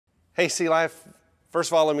Hey, Sea Life. First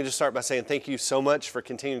of all, let me just start by saying thank you so much for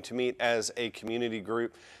continuing to meet as a community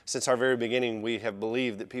group. Since our very beginning, we have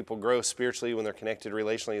believed that people grow spiritually when they're connected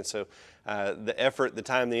relationally. And so the effort, the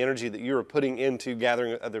time, the energy that you are putting into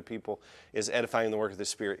gathering with other people is edifying the work of the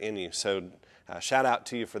Spirit in you. So shout out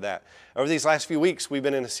to you for that. Over these last few weeks, we've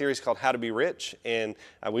been in a series called How to Be Rich. And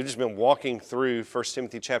we've just been walking through 1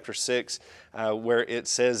 Timothy chapter 6, where it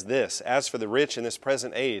says this: as for the rich in this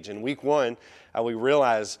present age. In week one, we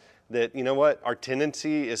realize that, you know what, our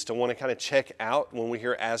tendency is to want to kind of check out when we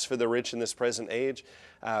hear as for the rich in this present age.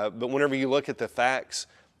 But whenever you look at the facts,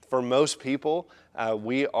 for most people,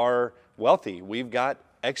 we are wealthy. We've got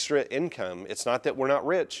extra income. It's not that we're not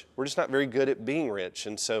rich. We're just not very good at being rich.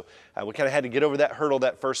 And so we kind of had to get over that hurdle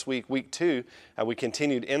that first week. Week two, we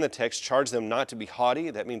continued in the text, charge them not to be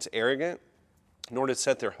haughty. That means arrogant, nor to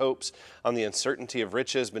set their hopes on the uncertainty of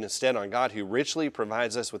riches, but instead on God, who richly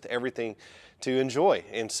provides us with everything to enjoy.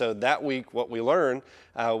 And so that week, what we learned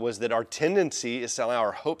was that our tendency is to allow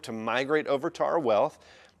our hope to migrate over to our wealth,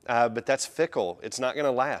 but that's fickle. It's not going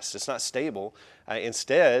to last. It's not stable.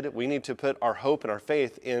 Instead, we need to put our hope and our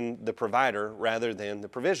faith in the provider rather than the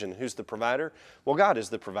provision. Who's the provider? Well, God is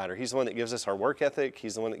the provider. He's the one that gives us our work ethic.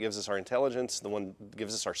 He's the one that gives us our intelligence, the one that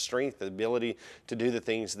gives us our strength, the ability to do the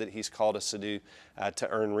things that He's called us to do to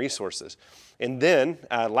earn resources. And then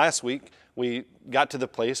last week, we got to the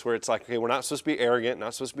place where it's like, okay, we're not supposed to be arrogant,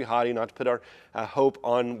 not supposed to be haughty, not to put our hope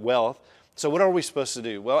on wealth. So what are we supposed to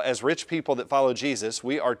do? Well, as rich people that follow Jesus,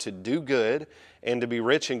 we are to do good and to be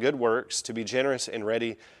rich in good works, to be generous and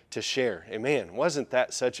ready to share. And man, wasn't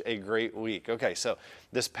that such a great week? Okay, so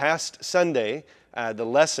this past Sunday, the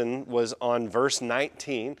lesson was on verse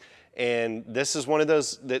 19, and this is one of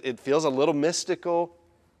those that it feels a little mystical,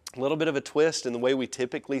 a little bit of a twist in the way we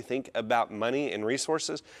typically think about money and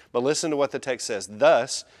resources. But listen to what the text says.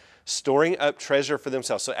 Thus, storing up treasure for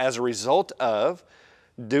themselves. So as a result of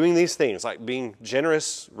doing these things, like being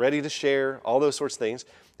generous, ready to share, all those sorts of things,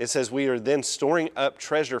 it says we are then storing up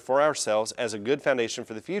treasure for ourselves as a good foundation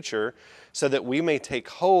for the future so that we may take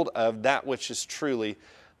hold of that which is truly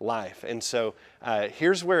life. And so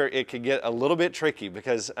here's where it could get a little bit tricky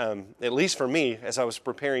because at least for me, as I was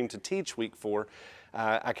preparing to teach week 4,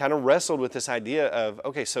 I kind of wrestled with this idea of,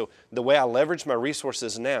 okay, so the way I leverage my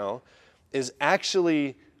resources now is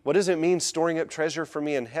actually, what does it mean storing up treasure for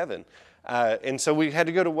me in heaven? And so we had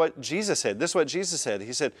to go to what Jesus said. This is what Jesus said.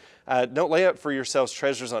 He said, don't lay up for yourselves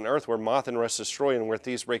treasures on earth where moth and rust destroy and where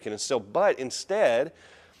thieves break in and steal. But instead,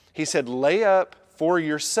 He said, lay up for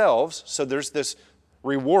yourselves. So there's this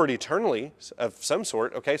reward eternally of some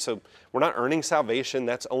sort. Okay, so we're not earning salvation.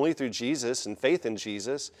 That's only through Jesus and faith in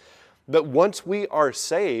Jesus. But once we are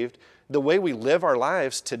saved, the way we live our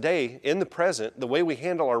lives today in the present, the way we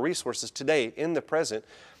handle our resources today in the present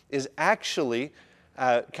is actually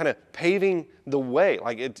kind of paving the way.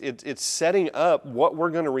 Like it's setting up what we're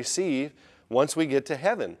going to receive once we get to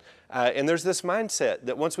heaven. And there's this mindset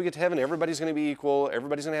that once we get to heaven, everybody's going to be equal,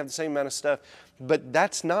 everybody's going to have the same amount of stuff. But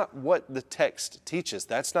that's not what the text teaches.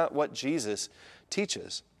 That's not what Jesus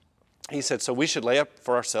teaches. He said, so we should lay up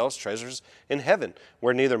for ourselves treasures in heaven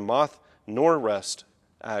where neither moth nor rust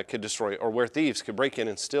could destroy or where thieves could break in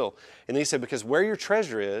and steal. And he said, because where your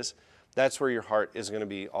treasure is, that's where your heart is going to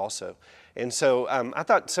be also. And so I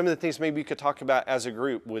thought some of the things maybe you could talk about as a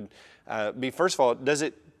group would be, first of all, does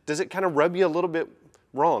it kind of rub you a little bit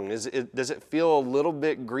wrong? Does it feel a little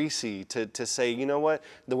bit greasy to say, you know what,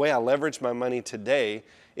 the way I leverage my money today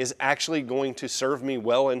is actually going to serve me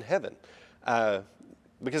well in heaven?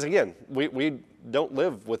 Because again, we don't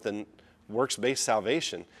live with a works-based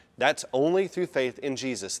salvation. That's only through faith in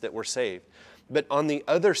Jesus that we're saved. But on the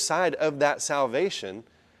other side of that salvation,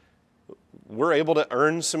 we're able to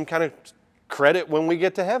earn some kind of credit when we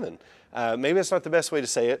get to heaven. Maybe it's not the best way to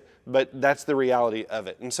say it, but that's the reality of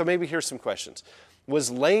it. And so maybe here's some questions.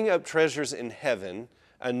 Was laying up treasures in heaven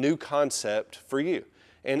a new concept for you?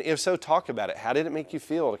 And if so, talk about it. How did it make you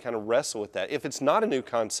feel to kind of wrestle with that? If it's not a new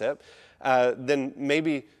concept, then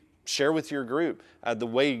maybe share with your group the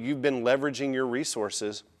way you've been leveraging your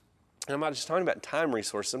resources. And I'm not just talking about time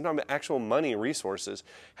resources, I'm talking about actual money resources.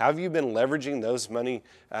 How have you been leveraging those money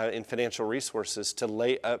and financial resources to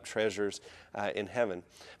lay up treasures in heaven?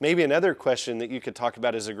 Maybe another question that you could talk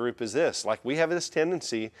about as a group is this. Like, we have this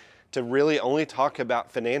tendency to really only talk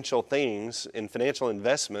about financial things and financial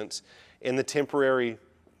investments in the temporary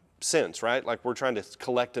sense, right? Like, we're trying to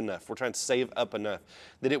collect enough, we're trying to save up enough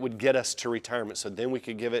that it would get us to retirement so then we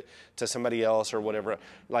could give it to somebody else or whatever.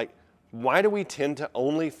 Like, why do we tend to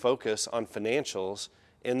only focus on financials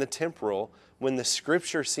in the temporal when the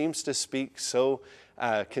Scripture seems to speak so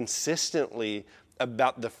consistently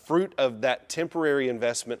about the fruit of that temporary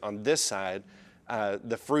investment on this side,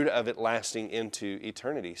 the fruit of it lasting into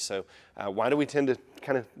eternity. So why do we tend to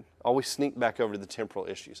kind of always sneak back over to the temporal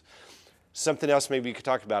issues? Something else maybe you could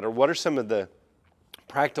talk about, or what are some of the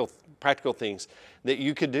practical things that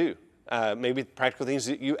you could do? Maybe practical things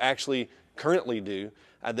that you actually currently do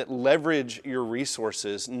that leverage your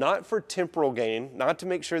resources, not for temporal gain, not to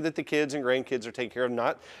make sure that the kids and grandkids are taken care of,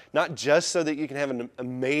 not just so that you can have an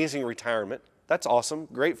amazing retirement. That's awesome,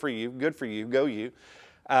 great for you, good for you, go you.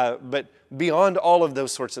 But beyond all of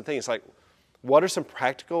those sorts of things, like what are some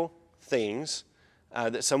practical things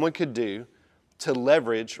that someone could do to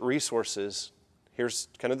leverage resources, here's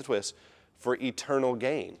kind of the twist, for eternal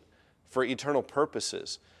gain, for eternal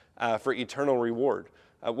purposes, for eternal reward?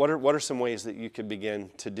 What are some ways that you could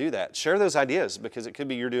begin to do that? Share those ideas, because it could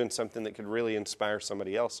be you're doing something that could really inspire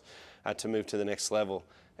somebody else to move to the next level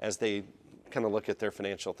as they kind of look at their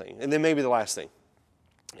financial thing. And then maybe the last thing,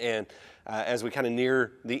 and as we kind of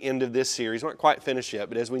near the end of this series, we're not quite finished yet,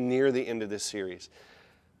 but as we near the end of this series,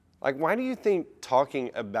 like, why do you think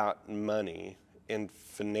talking about money and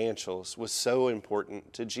financials was so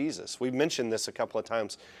important to Jesus? We've mentioned this a couple of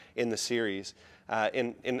times in the series.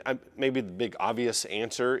 And maybe the big obvious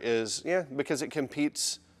answer is, yeah, because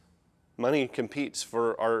money competes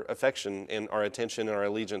for our affection and our attention and our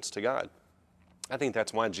allegiance to God. I think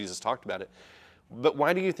that's why Jesus talked about it. But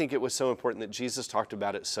why do you think it was so important that Jesus talked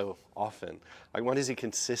about it so often? Like, why does he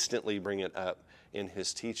consistently bring it up in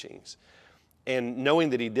his teachings? And knowing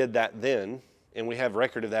that he did that then, and we have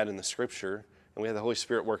record of that in the Scripture, and we have the Holy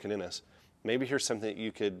Spirit working in us, maybe here's something that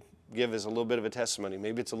you could give as a little bit of a testimony.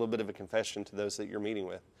 Maybe it's a little bit of a confession to those that you're meeting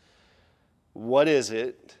with. What is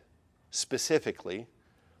it specifically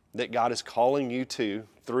that God is calling you to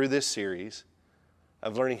through this series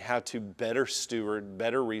of learning how to better steward,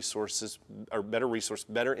 better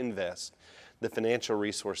invest the financial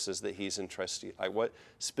resources that he's entrusted you? Like, what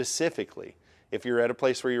specifically, if you're at a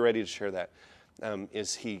place where you're ready to share that,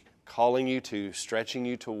 is he calling you to, stretching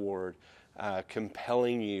you toward,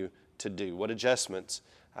 compelling you to do? What adjustments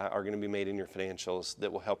are going to be made in your financials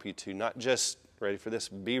that will help you to not just, ready for this,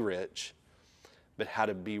 be rich, but how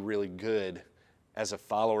to be really good as a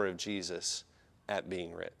follower of Jesus at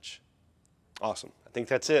being rich? Awesome. I think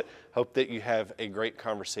that's it. Hope that you have a great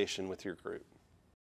conversation with your group.